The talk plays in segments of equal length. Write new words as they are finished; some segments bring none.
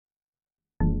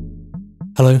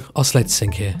Hello, Oscillator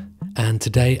Sync here, and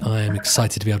today I am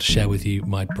excited to be able to share with you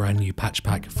my brand new patch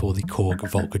pack for the Korg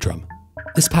Volca Drum.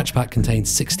 This patch pack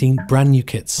contains 16 brand new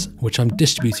kits, which I'm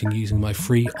distributing using my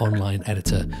free online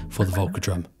editor for the Volca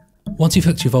Drum. Once you've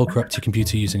hooked your Volca up to your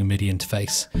computer using a MIDI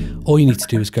interface, all you need to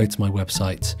do is go to my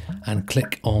website and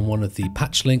click on one of the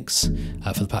patch links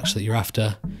for the patch that you're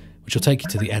after, which will take you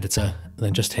to the editor, and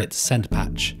then just hit send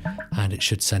patch and it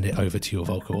should send it over to your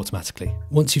Volca automatically.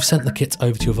 Once you've sent the kit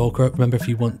over to your Volca, remember if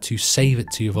you want to save it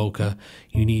to your Volca,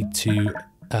 you need to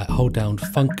hold down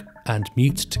Funk and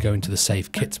Mute to go into the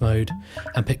save kit mode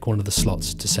and pick one of the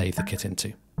slots to save the kit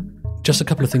into. Just a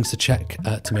couple of things to check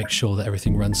to make sure that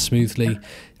everything runs smoothly.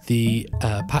 The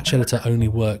patch editor only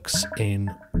works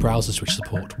in browsers which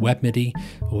support Web MIDI,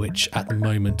 which at the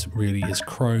moment really is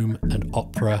Chrome and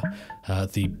Opera,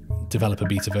 the developer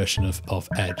beta version of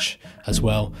Edge as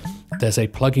well. There's a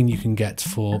plugin you can get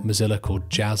for Mozilla called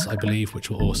Jazz, I believe, which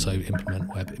will also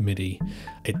implement Web MIDI.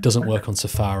 It doesn't work on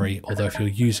Safari, although if you're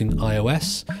using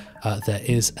iOS, there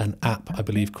is an app, I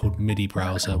believe, called MIDI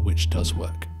Browser, which does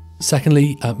work.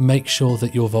 Secondly, make sure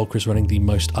that your Volca is running the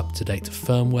most up-to-date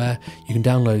firmware. You can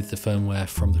download the firmware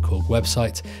from the Korg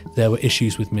website. There were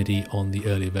issues with MIDI on the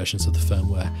earlier versions of the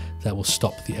firmware that will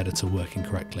stop the editor working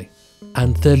correctly.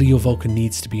 And thirdly, your Volca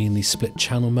needs to be in the split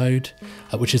channel mode,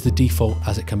 which is the default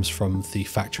as it comes from the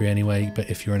factory anyway, but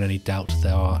if you're in any doubt,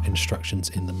 there are instructions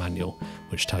in the manual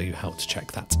which tell you how to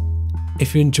check that.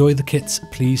 If you enjoy the kits,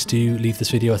 please do leave this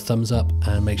video a thumbs up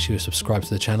and make sure you subscribe to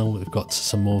the channel. We've got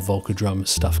some more Volca Drum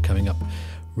stuff coming up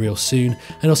real soon,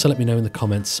 and also let me know in the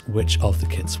comments which of the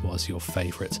kits was your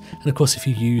favourite. And of course, if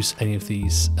you use any of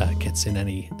these kits in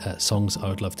any songs, I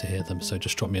would love to hear them, so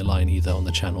just drop me a line either on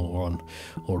the channel or on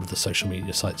all of the social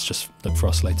media sites. Just look for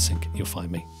Oscillator Sync, you'll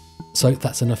find me. So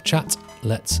that's enough chat,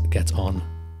 let's get on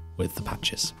with the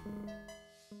patches.